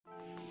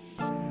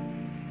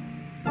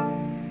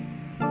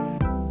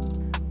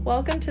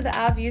Welcome to the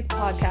Av Youth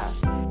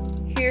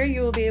Podcast. Here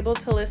you will be able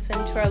to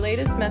listen to our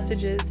latest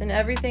messages and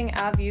everything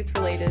Av Youth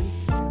related.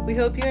 We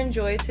hope you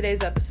enjoy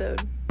today's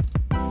episode.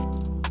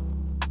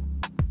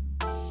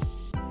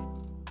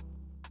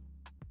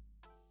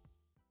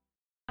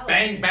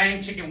 Bang,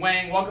 bang, chicken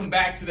wang. Welcome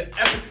back to the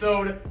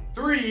episode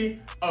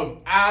 3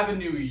 of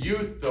Avenue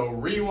Youth, The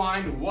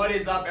Rewind. What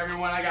is up,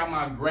 everyone? I got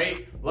my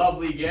great,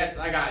 lovely guests.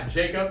 I got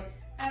Jacob.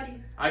 Howdy.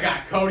 I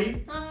got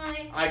Cody.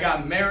 Hi. I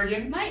got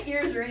Marigan. My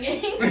ear's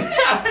ringing.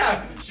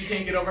 She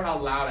can't get over how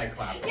loud I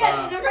clap.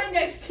 Yes, and I'm right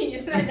next to you,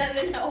 so that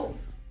doesn't help.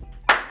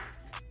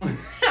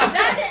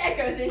 That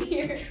echoes in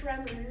here.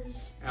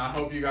 Tremors. And I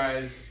hope you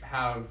guys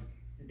have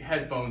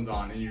headphones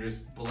on and you're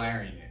just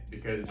blaring it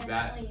because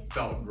that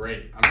felt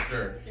great, I'm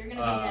sure. You're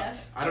gonna be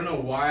deaf. I don't know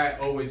why I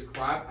always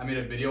clap. I made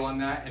a video on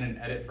that and an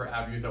edit for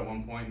Av Youth at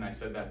one point, and I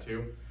said that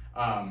too.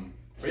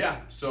 But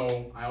yeah,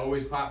 so I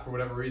always clap for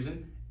whatever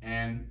reason,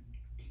 and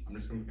I'm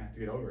just gonna have to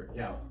get over it.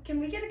 Yeah. Can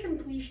we get a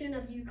completion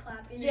of you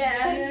clapping?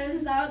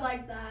 Yes. I would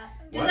like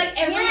that. Just like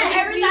every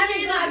time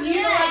you clap, you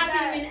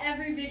clapping in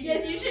every video.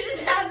 Yes, you should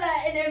just have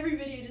that in every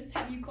video. Just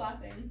have you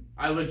clapping.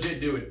 I legit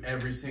do it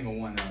every single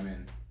one that I'm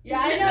in. Yeah,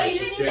 I know. You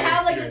shouldn't even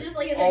have like a, just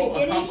like at the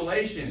beginning. A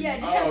compilation. Yeah,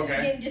 just have the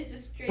beginning, just a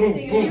straight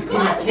thing of you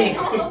clapping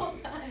all the whole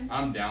time.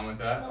 I'm down with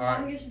that. The All right.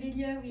 longest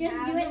video we Just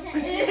have. do it to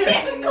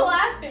end.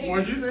 Clapping.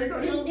 What'd you say,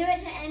 Cody? Just do it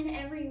to end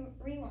every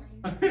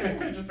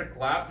rewind. Just a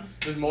clap?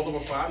 Just multiple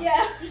claps?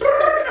 Yeah.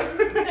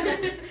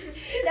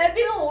 That'd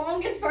be the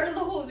longest part of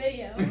the whole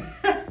video.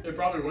 It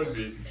probably would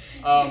be.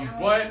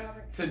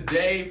 But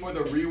today for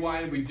the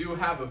rewind, we do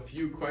have a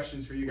few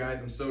questions for you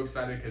guys. I'm so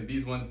excited because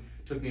these ones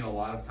took me a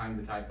lot of time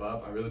to type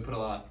up. I really put a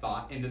lot of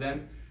thought into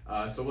them.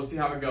 So we'll see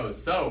how it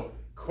goes. So,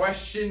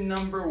 question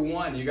number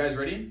 1. You guys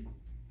ready?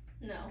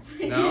 No.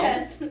 No?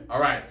 Yes.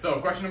 All right. So,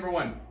 question number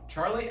 1.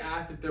 Charlie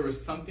asked if there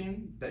was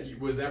something that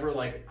was ever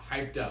like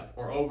hyped up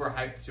or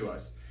overhyped to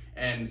us.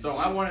 And so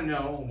I want to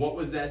know, what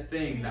was that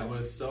thing that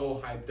was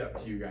so hyped up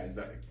to you guys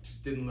that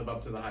just didn't live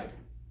up to the hype?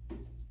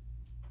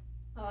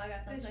 Oh, I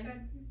got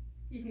something.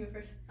 You can go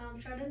first.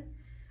 Trident.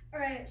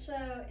 Alright, so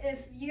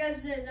if you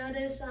guys didn't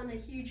notice, I'm a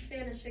huge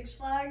fan of Six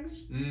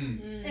Flags.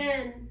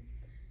 And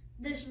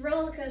this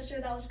roller coaster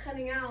that was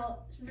coming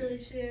out really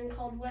soon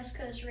called West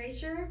Coast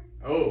Racer,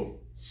 Oh.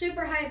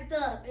 super hyped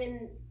up,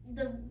 and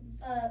the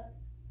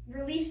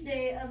release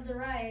day of the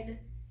ride,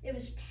 it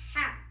was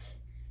packed.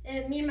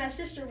 And me and my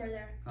sister were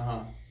there.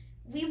 Uh-huh.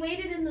 We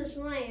waited in this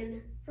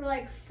line for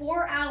like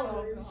 4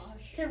 hours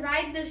to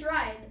ride this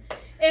ride.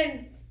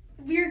 And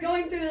we were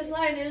going through this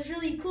line. It was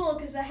really cool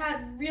because it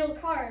had real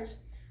cars.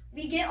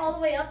 We get all the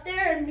way up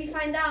there and we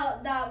find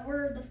out that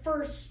we're the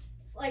first,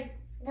 like,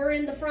 we're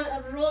in the front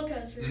of the roller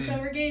coaster. So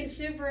we're getting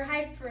super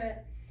hyped for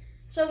it.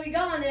 So we go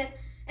on it.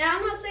 And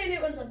I'm not saying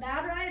it was a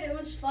bad ride. It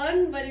was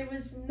fun, but it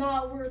was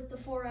not worth the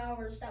 4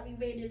 hours that we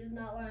waited in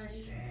that line.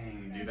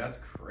 Dang, dude, that's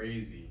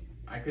crazy.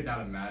 I could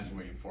not imagine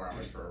waiting 4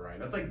 hours for a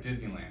ride. That's like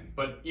Disneyland.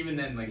 But even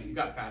then, like, you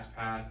got Fast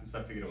Pass and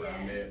stuff to get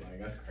around it.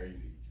 Like, that's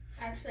crazy.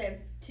 Actually, I have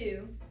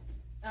 2.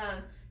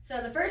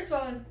 So the first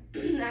one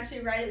was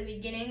actually right at the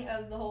beginning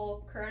of the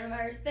whole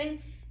coronavirus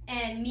thing.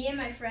 And me and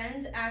my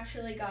friends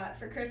actually got,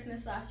 for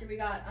Christmas last year, we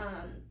got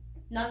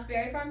Knott's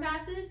Berry Farm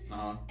passes.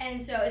 Uh-huh.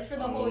 And so it's for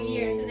the whole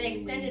year, so they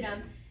extended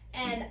them.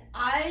 And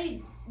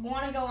I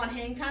want to go on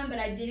Hang Time, but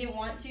I didn't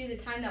want to the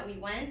time that we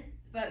went.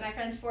 But my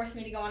friends forced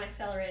me to go on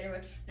Accelerator,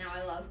 which now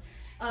I love.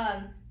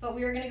 But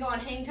we were going to go on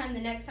Hang Time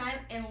the next time,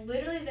 and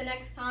literally the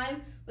next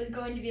time was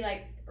going to be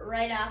like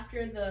right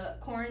after the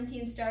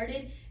quarantine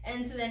started,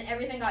 and so then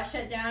everything got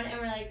shut down, and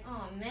we're like,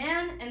 oh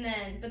man,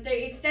 but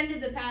they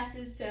extended the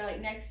passes to like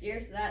next year,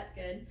 so that's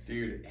good.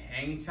 Dude,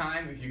 Hang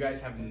Time, if you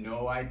guys have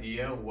no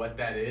idea what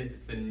that is,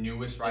 it's the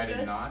newest ride in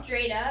It Knott's. goes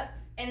straight up,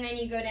 and then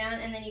you go down,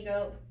 and then you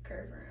go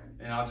curve around.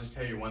 And I'll just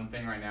tell you one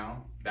thing right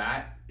now,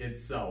 that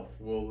itself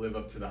will live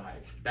up to the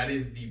hype. That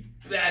is the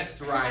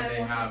best ride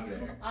they have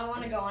there. I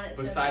want to go on it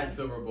Besides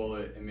so bad. Silver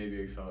Bullet and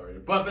maybe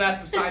Accelerator. But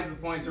that's besides the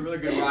point. It's a really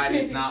good ride.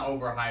 It's not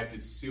overhyped.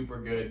 It's super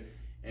good.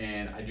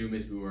 And I do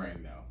miss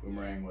Boomerang, though.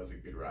 Boomerang was a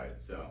good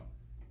ride, so.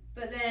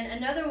 But then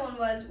another one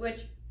was,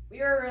 which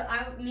me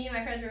and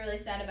my friends were really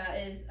sad about,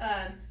 is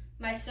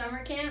my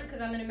summer camp,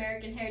 because I'm an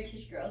American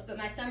Heritage Girls, but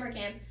my summer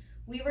camp,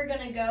 we were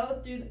going to go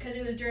through, because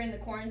it was during the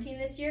quarantine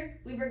this year,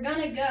 we were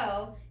going to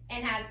go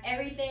and have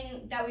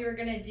everything that we were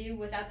going to do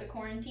without the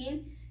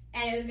quarantine,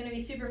 and it was going to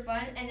be super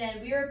fun, and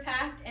then we were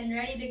packed and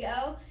ready to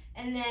go,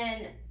 and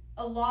then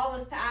a law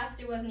was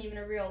passed. It wasn't even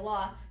a real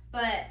law,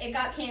 but it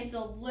got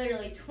canceled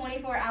literally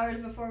 24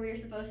 hours before we were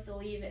supposed to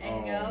leave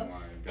and go,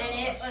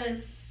 and it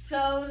was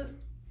so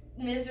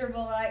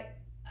miserable, like,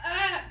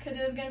 because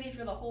it was going to be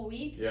for the whole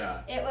week.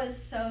 Yeah. It was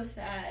so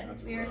sad.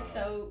 That's we were rough.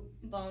 so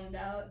bummed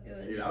out. It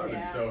was, Dude, I would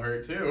have been so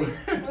hurt, too.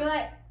 We're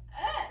like,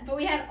 but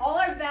we had all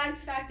our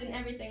bags packed and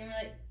everything, and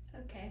we're like,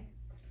 okay.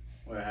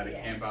 Well, I had to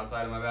camp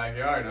outside of my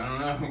backyard. I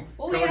don't know.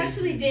 Well, Cody. we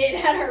actually did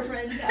at our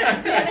friend's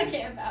house. We had to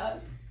camp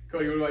out.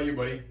 Cody, what about you,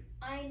 buddy?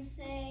 I'd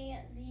say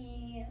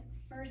the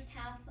first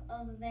half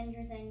of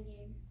Avengers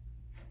Endgame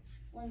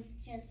was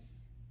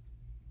just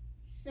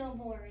So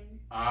boring.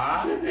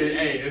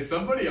 Hey, is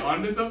somebody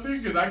onto something?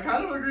 Because I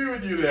kind of agree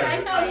with you there.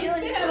 I know, he was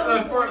so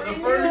The boring. first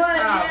He was,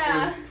 half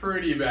yeah. was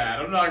pretty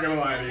bad. I'm not gonna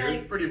lie to you. It Like-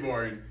 was pretty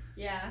boring.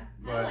 Yeah.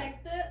 I But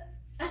liked it.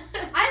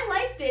 I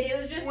liked it. It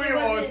was just we it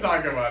won't wasn't.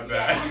 talk about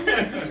that.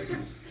 Yeah.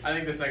 I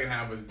think the second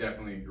half was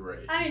definitely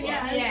great. I mean,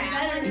 yeah, but Yeah. it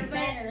had Much a,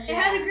 better. it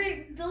had a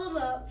great build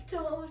up to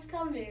what was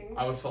coming.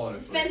 I was falling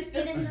asleep. Suspense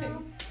Didn't building.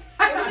 know.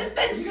 It was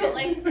suspense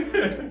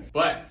building.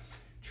 But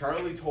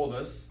Charlie told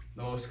us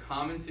the most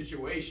common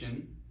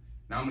situation.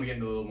 Now I'm gonna get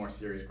into a little more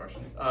serious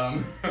questions.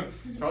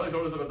 Charlie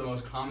told us about the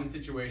most common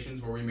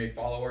situations where we may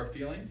follow our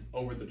feelings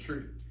over the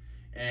truth,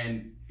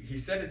 and he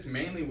said it's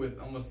mainly with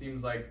almost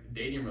seems like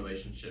dating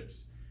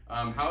relationships.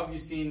 How have you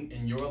seen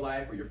in your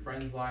life or your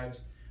friends'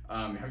 lives?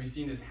 Have you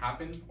seen this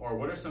happen, or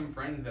what are some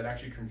friends that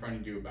actually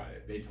confronted you about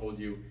it? They told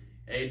you,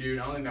 "Hey, dude,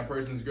 I don't think that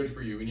person's good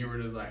for you," and you were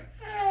just like,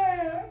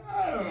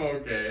 "I'm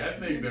okay. I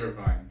think they're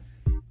fine."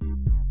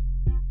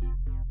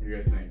 What do you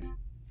guys think?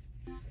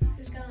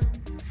 Who's gone?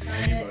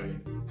 Anybody?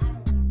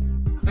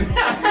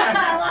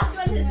 I lost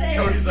one to say.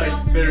 Cody's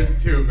like,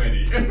 there's too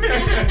many.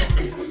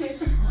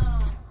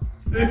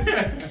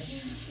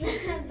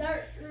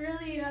 That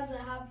really hasn't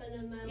happened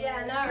in my life.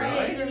 Yeah, not Really?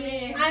 really for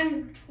me.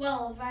 I'm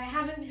 12. I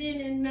haven't been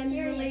in many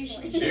Seriously.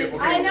 relationships.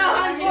 Okay, I know,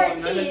 I'm well,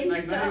 14,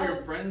 Like none of so-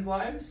 your friends'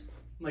 lives?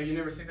 Like you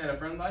never seen that at a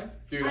friend life?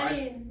 Dude, I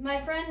mean,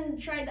 my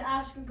friend tried to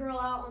ask a girl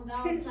out on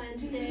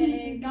Valentine's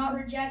Day, got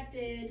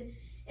rejected,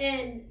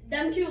 and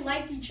them two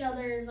liked each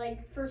other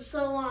like for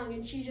so long,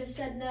 and she just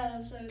said no.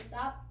 So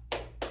that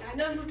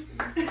kind of.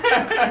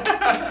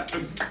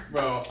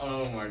 Well,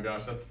 oh my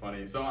gosh, that's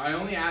funny. So I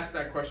only asked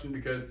that question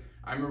because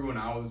I remember when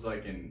I was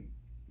like in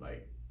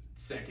like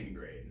second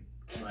grade,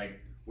 like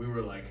we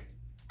were like,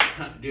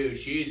 dude,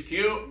 she's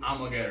cute. I'm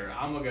gonna get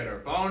her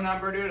phone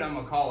number, dude. I'm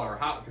gonna call her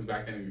house, because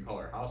back then we call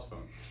her house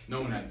phone.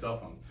 No one had cell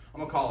phones. I'm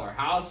gonna call her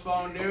house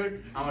phone,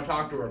 dude. I'm gonna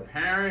talk to her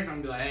parents.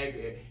 I'm gonna be like,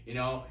 hey, you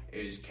know,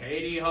 is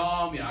Katie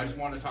home? You know, I just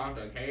want to talk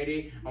to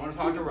Katie. I want to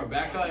talk to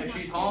Rebecca. If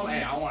she's home,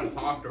 hey, I want to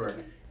talk to her.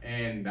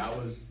 And that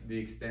was the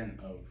extent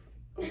of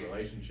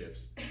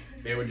relationships.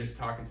 They would just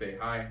talk and say,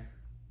 hi,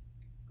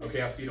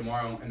 okay, I'll see you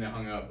tomorrow, and then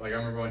hung up. Like I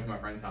remember going to my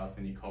friend's house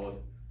and he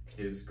called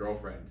his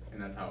girlfriend,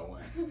 and that's how it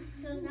went.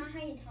 So is that how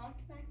you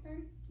talked back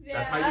then?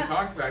 That's how you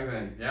talked back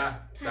then. Yeah.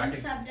 Back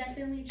Times have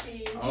definitely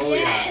changed. Oh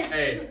Yes. yeah.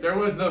 Hey, there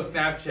was no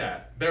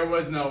Snapchat. There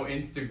was no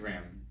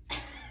Instagram.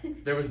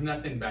 There was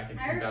nothing back in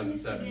I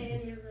refuse to 2007.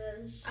 get any of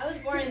those. I was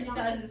born in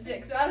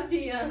 2006, so I was too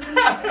young.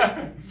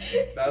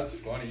 That's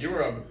funny. You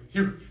were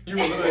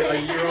literally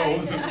a year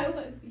old. I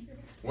was.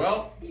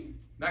 Well,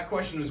 that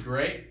question was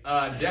great.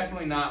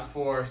 Definitely not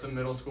for some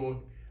middle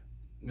school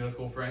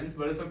friends,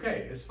 but it's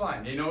okay. It's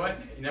fine. You know what?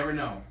 You never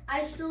know.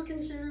 I still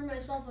consider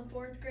myself a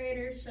 4th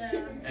grader, so.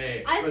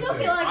 Hey, I still listen,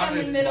 feel like I'm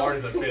as in middle smart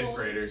as a 5th school.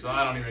 grader, so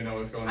I don't even know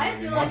what's going on I feel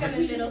anymore. like I'm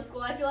in middle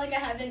school. I feel like I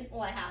haven't.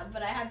 Well, I have,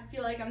 but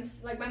feel like I'm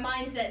like my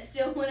mindset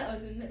still when I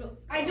was in middle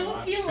school. I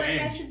don't feel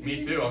Same. like I should be.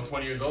 Me too. I'm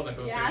 20 years old and I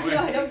feel Yeah, the same way.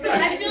 no, I don't feel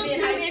like I I feel should be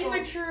in high too school.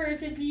 immature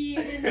to be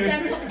in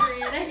 7th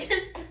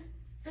grade.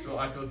 Well,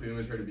 I feel too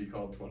immature to be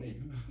called 20.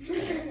 I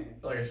feel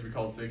like I should be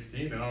called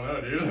 16. I don't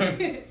know,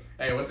 dude.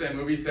 Hey, what's that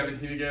movie,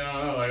 17 again? I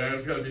don't know. Like, I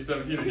just gotta be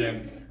 17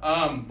 again.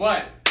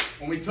 But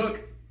when we took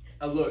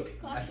a look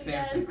Clap at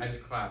again. Samson, I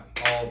just clap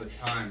all the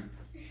time.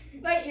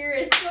 My ear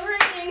is still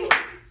ringing.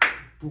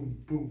 Boom,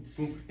 boom,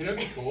 boom. You know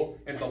what'd be cool?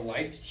 If the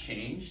lights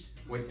changed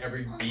with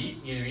every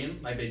beat, you know what I mean?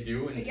 Like they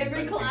do in Like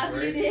every inside the clap you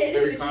sanctuary. did,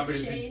 Every it clap just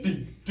is changed.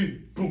 ding,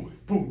 ding, boom,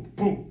 boom,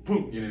 boom,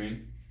 boom. You know what I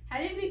mean? How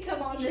did we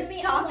come on You should this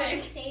be up on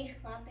topic? stage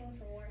clapping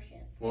for worship.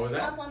 What was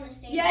that? Up on the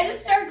stage. Yeah, I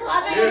just start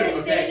clapping Dude, on the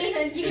okay. stage and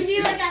then You can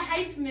be like a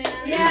hype man.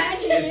 Yeah, I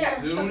just As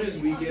start soon as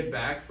we jumping. get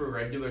back for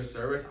regular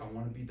service, I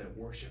want to be the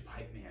worship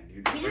hype man,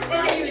 dude. We just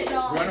Run got around- you a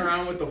job. Run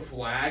around with the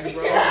flag,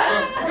 bro.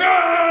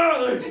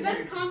 You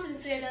better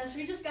compensate us.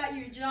 We just got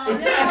you a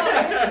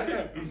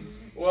job.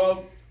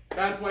 Well,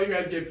 that's why you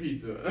guys get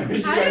pizza.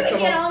 You How guys did we come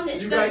get up- on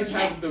this You guys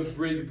subject? have the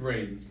big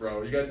brains,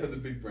 bro. You guys have the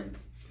big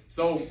brains.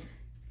 So,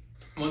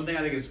 one thing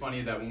I think is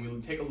funny that when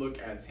we take a look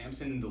at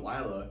Samson and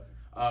Delilah,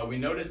 we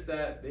noticed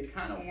that they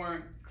kind of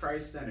weren't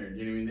Christ-centered.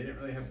 You know what I mean? They didn't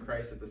really have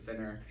Christ at the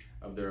center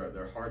of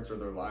their hearts or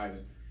their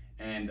lives.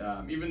 And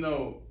even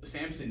though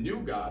Samson knew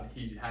God,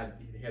 he had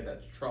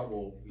that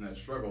trouble and that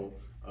struggle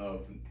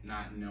of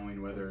not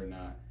knowing whether or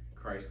not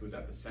Christ was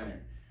at the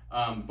center.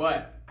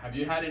 But have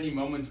you had any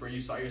moments where you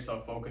saw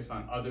yourself focus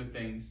on other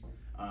things,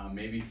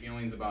 maybe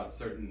feelings about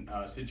certain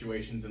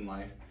situations in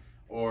life,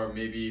 or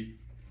maybe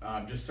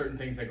just certain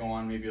things that go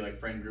on, maybe like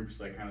friend groups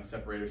like kind of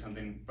separate or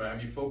something, but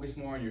have you focused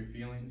more on your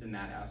feelings in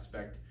that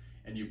aspect,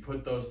 and you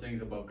put those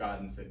things above God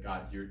and said,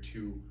 God, you're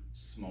too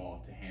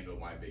small to handle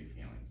my big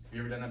feelings? Have you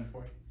ever done that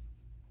before?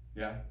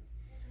 Yeah?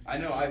 I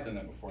know I've done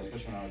that before,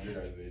 especially when I was your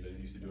guys' age. I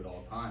used to do it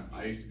all the time.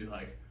 I used to be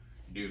like,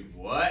 dude,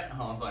 what? I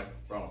was like,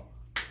 bro,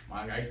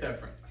 I used to have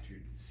friends. Dude,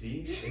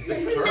 see? It's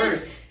a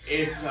curse.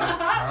 It's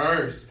a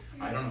curse.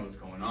 I don't know what's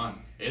going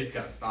on. It's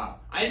gotta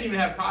stop. I didn't even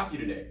have coffee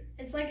today.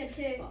 It's like a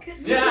tick.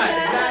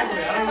 Yeah,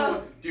 exactly. I don't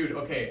know. Dude,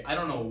 okay, I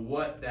don't know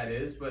what that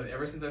is, but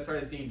ever since I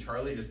started seeing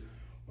Charlie just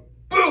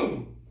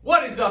boom,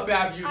 What is up,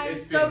 Abu? I'm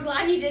so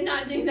glad he did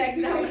not do that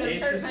because that would have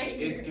It's hurt just, my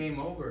ear. it's game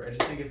over. I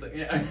just think it's like,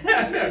 yeah. It's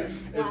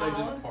like Wow.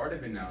 just part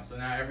of it now. So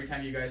now every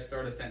time you guys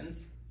start a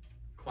sentence,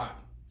 clap.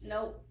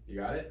 Nope. You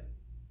got it?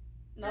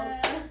 Nope.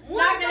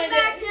 Welcome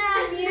back to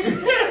Abu.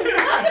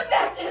 Welcome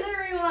back to the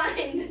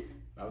rewind.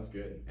 That was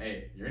good.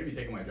 Hey, you're gonna be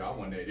taking my job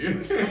one day,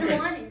 dude. I don't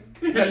want it.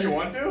 Yeah, you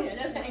want to?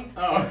 Yeah, no thanks.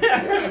 Oh.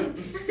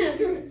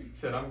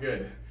 Said I'm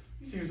good.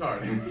 Seems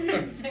hard.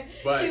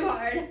 But Too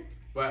hard.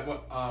 But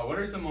what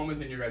are some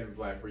moments in your guys'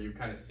 life where you've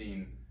kind of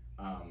seen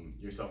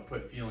yourself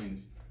put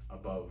feelings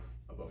above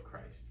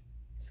Christ?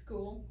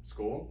 School.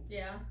 School?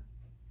 Yeah.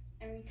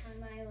 Every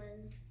time I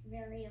was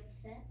very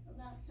upset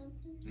about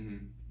something.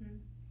 Mm-hmm.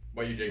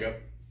 What you, Jacob?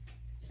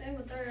 Same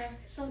with her.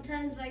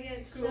 Sometimes I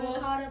get School. so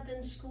caught up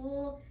in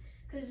school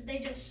because they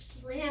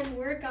just slam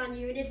work on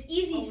you, and it's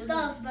easy Oh, we're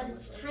stuff, doing but so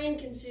it's much work. time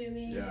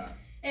consuming. Yeah.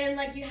 And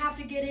like you have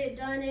to get it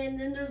done, and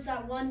then there's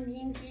that one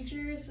mean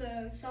teacher,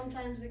 so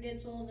sometimes it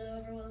gets a little bit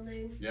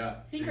overwhelming.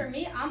 Yeah. See, for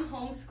me, I'm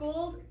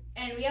homeschooled,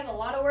 and we have a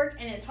lot of work,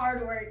 and it's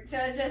hard work. So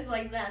it's just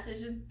like that. So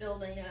it's just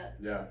building up.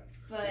 Yeah.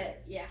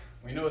 But yeah.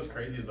 Well, you know what's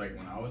crazy is like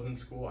when I was in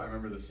school, I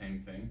remember the same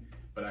thing.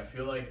 But I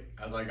feel like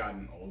as I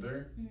gotten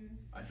older,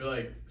 I feel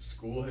like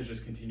school has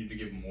just continued to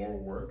give more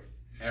work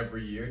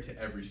every year to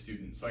every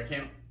student. So I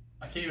can't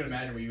even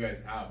imagine what you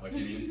guys have. Like, I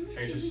mean,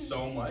 it's just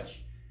so much,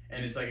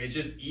 and it's like it's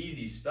just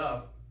easy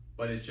stuff,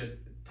 but it's just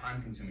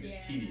time consuming. It's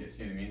Yeah. tedious.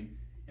 You know what I mean?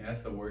 And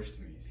that's the worst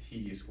to me. It's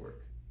tedious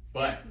work.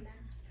 But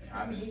it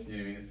happens. You know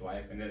what I mean? It's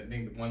life. And I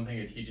think one thing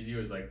it teaches you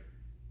is like,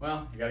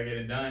 well, you gotta get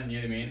it done.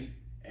 You know what I mean?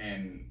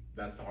 And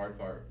that's the hard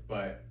part.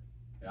 But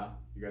yeah,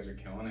 you guys are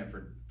killing it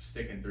for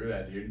sticking through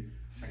that, dude.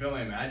 I can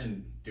only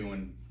imagine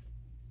doing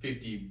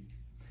 50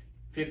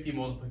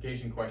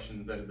 multiplication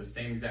questions that are the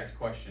same exact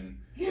question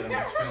that I'm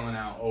just filling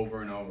out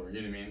over and over.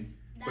 You know what I mean?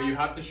 But you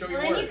have to show Well,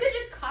 your then you work. could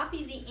just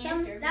copy the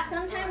answer.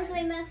 Sometimes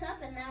they mess up,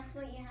 and that's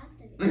what you have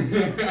to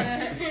do.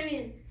 I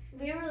mean,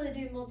 we don't really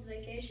do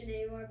multiplication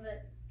anymore,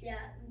 but yeah,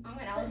 I'm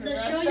an the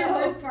algebra. show your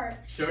work part.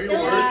 Show your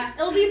It'll, work.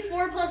 it'll be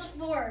 4 plus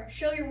 4.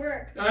 Show your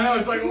work. I know,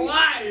 it's like,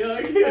 why? You're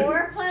like,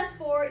 4 plus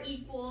 4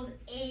 equals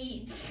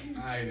 8.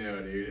 I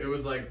know, dude. It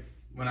was like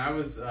when I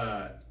was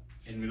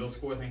in middle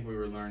school, I think we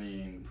were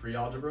learning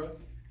pre-algebra,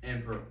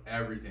 and for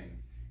everything,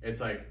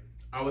 it's like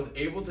I was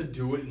able to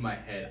do it in my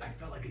head. I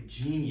felt like a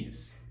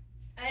genius.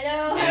 I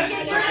know. And I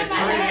can it's do like, it in my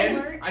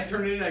head. I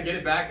turn it in, I get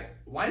it back.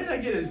 Why did I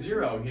get a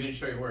 0? You didn't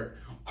show your work.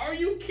 Are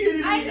you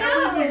kidding me? I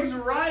know. Everything's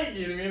right.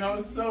 You know what I mean? I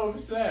was so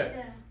upset.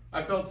 Yeah.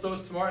 I felt so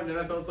smart, and then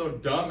I felt so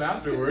dumb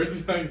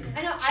afterwards. Like,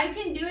 I know. I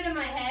can do it in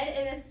my head,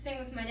 and it's the same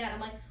with my dad. I'm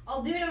like,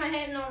 I'll do it in my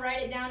head, and I'll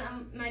write it down.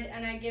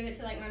 And I give it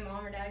to like my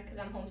mom or dad because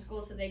I'm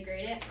homeschooled, so they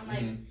grade it. I'm like,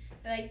 Mhm.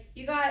 they're like,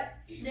 you got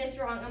this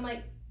wrong. I'm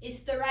like,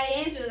 it's the right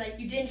answer. Like,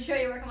 you didn't show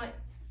your work. I'm like,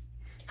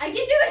 I can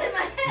do it in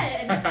my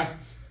head.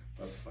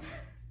 That's funny.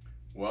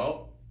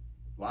 Well,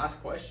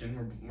 last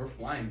question. We're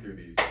flying through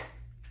these.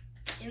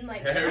 In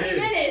like There it 20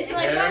 is. minutes. In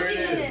like There 20 it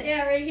is. minutes.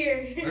 Yeah, right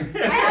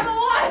here. I have a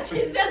watch.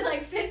 It's been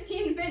like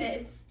 15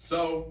 minutes.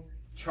 So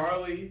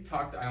Charlie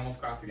talked. I almost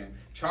clapped again.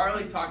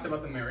 Charlie talked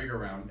about the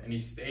merry-go-round, and he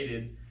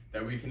stated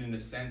that we can, in a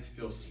sense,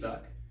 feel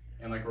stuck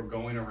and like we're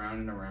going around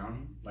and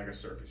around like a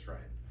circus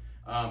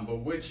ride. But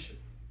which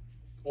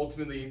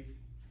ultimately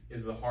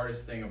is the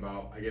hardest thing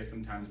about, I guess,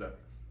 sometimes that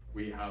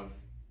we have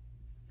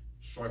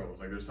struggles.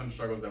 Like there's some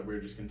struggles that we're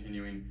just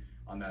continuing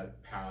on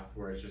that path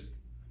where it's just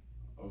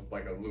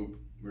like a loop.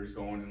 We're just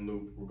going in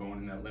loop. We're going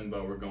in that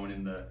limbo. We're going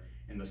in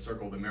the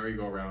circle, the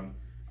merry-go-round.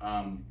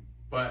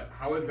 But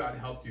how has God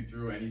helped you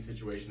through any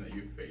situation that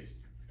you've faced?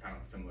 It's kind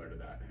of similar to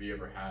that. Have you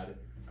ever had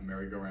a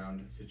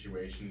merry-go-round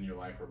situation in your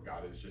life where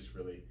God has just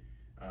really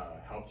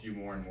helped you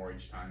more and more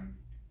each time?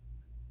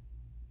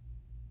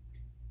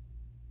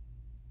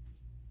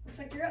 Looks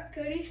like you're up,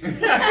 Cody.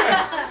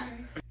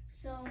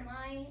 So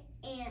my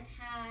aunt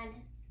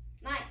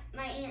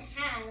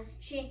has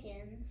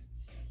chickens,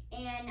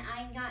 and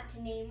I got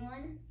to name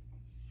one,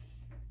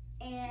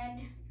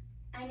 and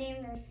I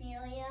named her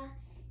Celia,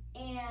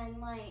 and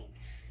like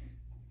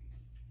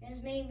it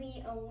was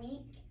maybe a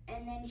week,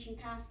 and then she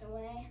passed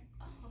away,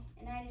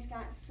 and I just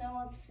got so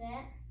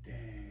upset.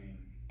 Dang.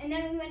 And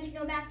then we went to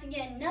go back to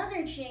get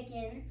another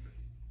chicken.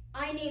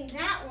 I named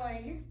that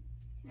one,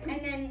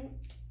 and then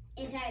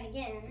it died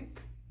again.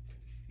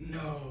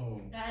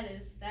 No. That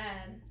is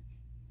sad.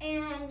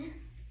 And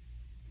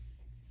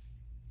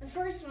the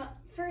first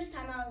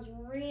time I was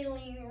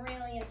really,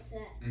 really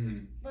upset.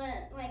 Mm-hmm.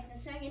 But like the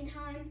second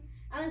time,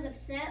 I was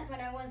upset, but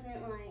I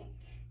wasn't like,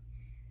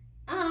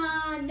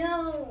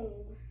 no.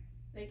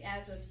 Like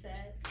as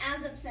upset.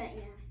 As upset,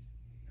 yeah.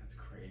 That's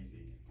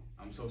crazy.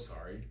 I'm so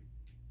sorry.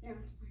 No,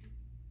 it's fine.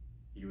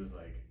 He was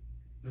like,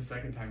 the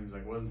second time he was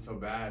like, wasn't so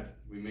bad.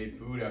 We made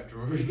food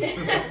afterwards. We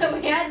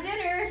had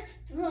dinner.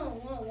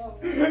 Whoa.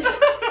 You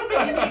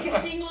make a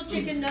single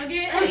chicken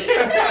nugget.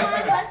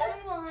 Let's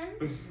move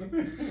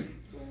on.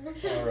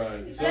 All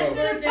right. So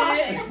Sensitive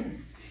topic.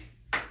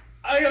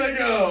 I gotta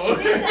go.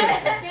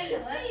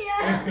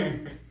 Yeah.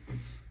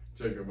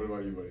 Jacob, what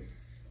about you, buddy?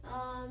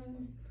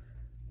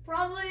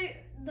 Probably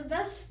the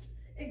best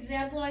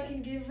example I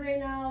can give right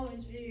now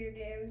is video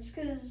games,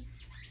 because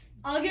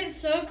I'll get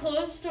so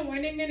close to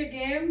winning in a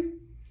game,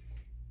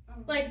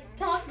 like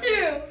top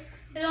 2,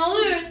 and I'll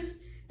lose.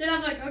 Then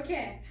I'm like,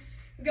 okay,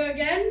 go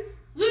again,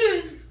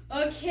 lose,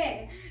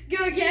 okay,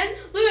 go again,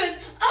 lose,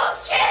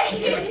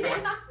 okay.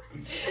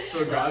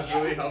 So God's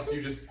really helped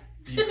you just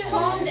be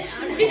Calm down.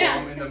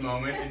 calm in the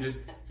moment, and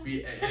just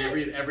be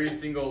every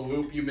single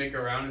loop you make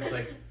around. It's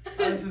like,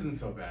 oh, this isn't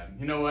so bad.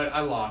 You know what?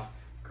 I lost.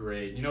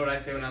 Great. You know what I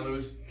say when I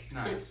lose?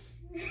 Nice.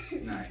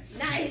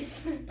 Nice.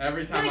 Nice.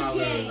 Every time I Good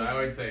lose, game. I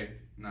always say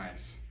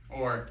nice.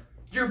 Or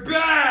you're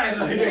bad.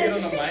 Like I get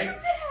on the mic.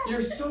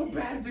 You're so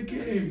bad at the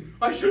game.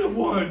 I should have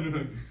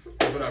won.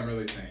 That's what I'm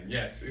really saying.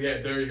 Yes.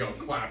 Yeah. There you go.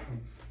 Clap.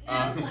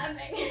 I'm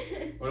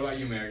laughing. What about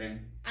you,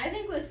 Megan? I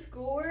think with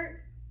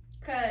schoolwork,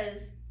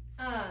 cause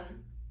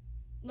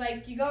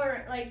like you go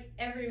like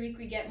every week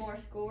we get more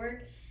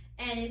schoolwork,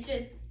 and it's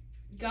just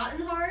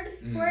gotten hard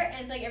for it. And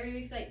it's like every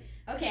week's like,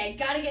 okay, I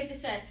gotta get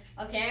this done.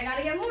 Okay, I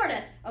gotta get more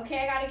done. Okay,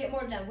 I gotta get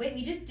more done. Wait,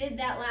 we just did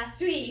that last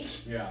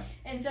week. Yeah.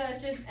 And so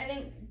it's just, I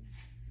think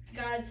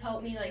God's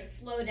helped me like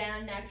slow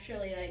down and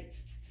actually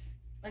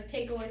like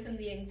take away some of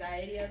the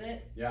anxiety of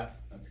it, Yeah.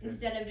 That's good.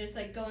 instead of just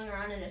like going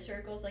around in a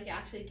circles. Like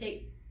actually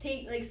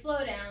take like slow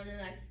down and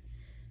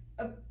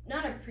like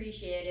not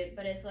appreciate it,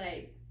 but it's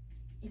like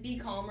be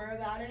calmer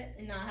about it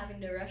and not having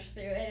to rush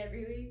through it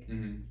every week.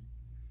 Mm-hmm.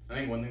 I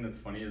think one thing that's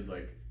funny is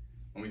like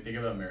when we think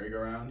about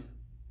merry-go-round,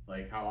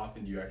 like how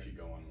often do you actually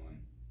go on one?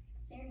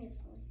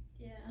 Seriously.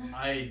 Yeah.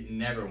 I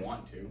never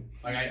want to.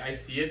 Like I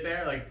see it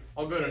there, like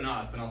I'll go to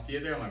Knott's and I'll see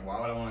it there. I'm like, why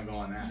would I want to go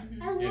on that?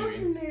 Mhm. I You know what I love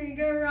mean? the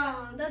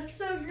merry-go-round. That's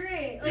so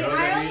great. You know Like what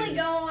that I only means?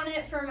 go on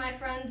it for my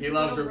friend's He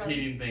loves little brother.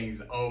 repeating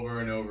things over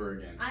and over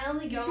again. I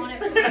only go on it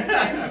for my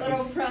friend's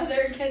little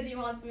brother because he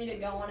wants me to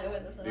go on it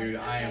with us. Dude,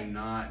 I am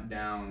not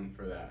down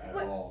for that at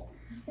What? all.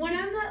 When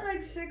I'm at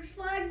like Six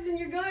Flags and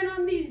you're going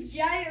on these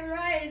giant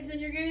rides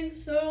and you're getting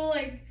so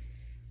like,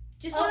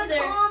 just up want a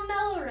there. calm,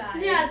 mellow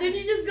ride. yeah, then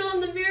you just go on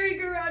the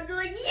merry-go-round. You're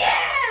like,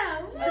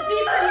 yeah! But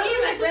see, for me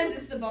and my friends,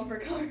 it's the bumper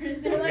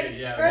cars. They're like,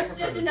 Okay, yeah, or it's bumper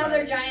just cars are another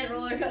tight. giant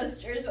roller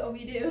coaster is what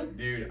we do.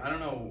 Dude, I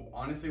don't know.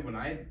 Honestly, when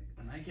I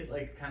get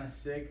like kind of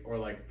sick or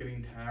like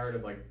getting tired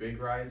of like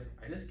big rides,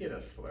 I just get a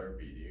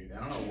Slurpee, dude. I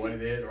don't know what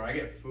it is, or I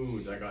get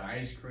food like an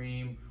ice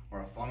cream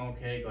or a funnel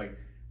cake. Like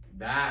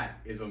that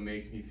is what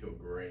makes me feel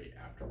great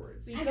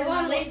afterwards. We I go can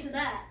on relate to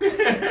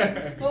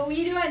that. What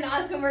we do at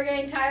Knott's when we're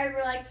getting tired,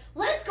 we're like,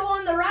 let's go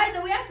on the ride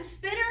that we have to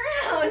spin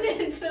around.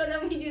 And so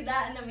then we do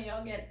that, and then we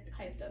all get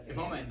hyped up. If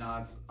I'm at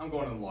Knott's, I'm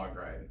going on the log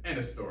ride. End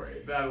of story.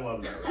 I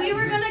love that ride. We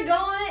were gonna go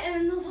on it, and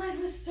then the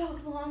line was so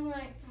long.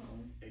 Like, oh,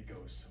 It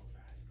goes so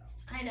fast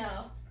though. I know. So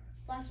fast.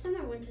 Last time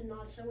I went to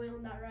Knott's, I went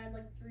on that ride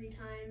like 3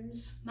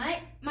 times. My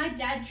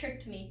dad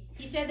tricked me.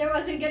 He said there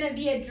wasn't gonna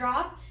be a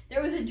drop.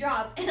 There was a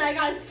drop, and I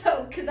got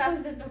soaked because I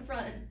was at the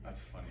front.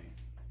 That's funny.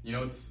 You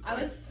know it's. I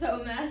was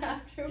so mad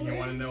afterwards. You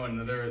want to know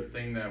another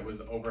thing that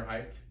was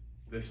overhyped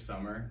this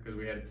summer because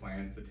we had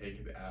plans to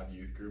take the Av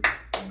Youth Group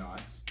to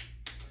Knott's.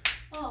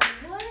 Oh,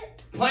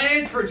 what?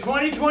 Plans for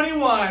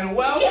 2021.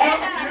 Welcome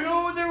Yeah.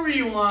 to the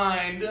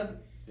Rewind.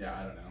 Yeah,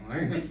 I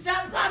don't know.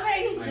 Stop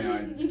clapping! I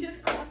know. You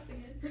just clapped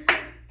again.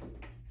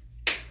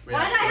 But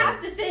Why'd yeah, I so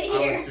have to sit I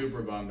here? was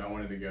super bummed. I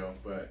wanted to go,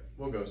 but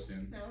we'll go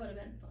soon. That would have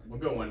been fun. We'll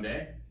go one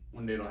day.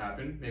 One day it'll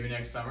happen. Maybe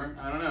next summer.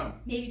 I don't know.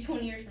 Maybe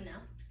 20 years from now.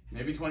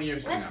 Maybe 20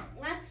 years from now.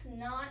 Let's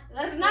not.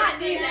 Let's not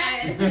do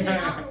that. Let's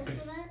not hope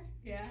for that.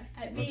 Yeah,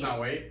 I'd Let's be. not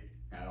wait.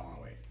 I don't want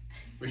to wait.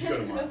 We should go I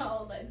don't know tomorrow. how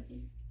old I'd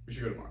be. We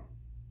should go tomorrow.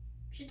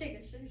 We should take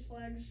a Six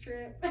Flags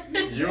trip.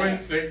 You and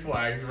Six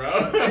Flags,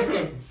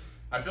 bro.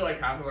 I feel like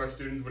half of our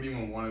students wouldn't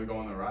even want to go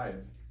on the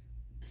rides.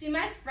 See,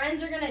 my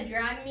friends are gonna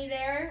drag me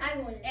there, I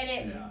wouldn't. and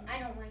it, Yeah. I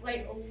don't like.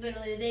 like,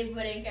 literally, they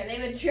wouldn't care. They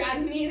would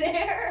drag me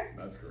there.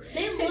 That's great.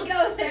 They To look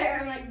go scary, there,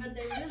 I'm like, but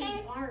they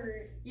really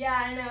aren't. Yeah,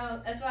 I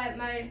know. That's why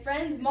my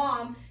friend's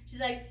mom, she's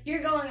like,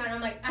 "You're going on." I'm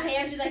like, "I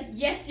am." She's like,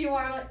 "Yes, you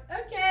are." I'm like,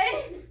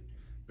 "Okay."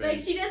 Like,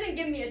 she doesn't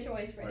give me a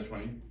choice for March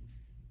 20? anything.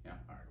 Yeah,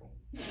 alright, cool.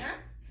 Huh?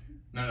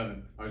 No,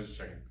 nothing. I was just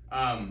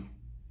checking.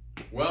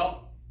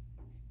 Well,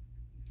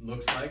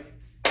 looks like.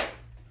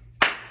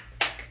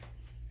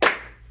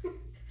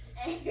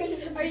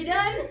 Are you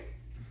done?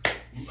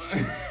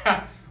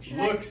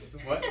 Looks,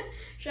 what?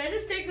 Should I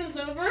just take this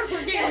over?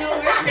 We're getting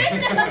I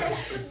nowhere. know.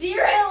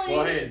 Derailing.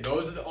 Well, hey,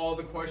 those are all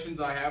the questions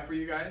I have for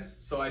you guys.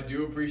 So I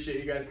do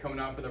appreciate you guys coming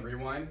out for the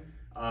rewind.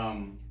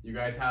 You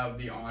guys have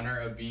the honor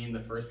of being the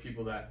first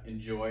people that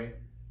enjoy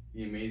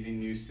the amazing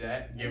new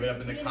set. Give it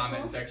up in the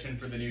comment section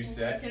for the new It's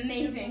set.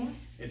 amazing.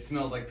 It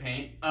smells like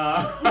paint.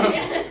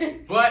 Yeah.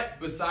 But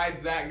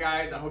besides that,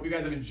 guys, I hope you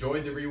guys have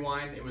enjoyed the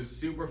rewind. It was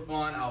super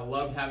fun. I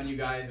loved having you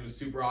guys. It was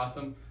super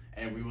awesome.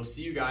 And we will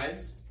see you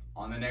guys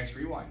on the next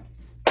rewind.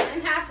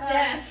 I'm half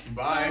deaf. Tell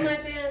my Bye.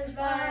 fans,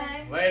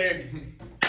 bye. Later.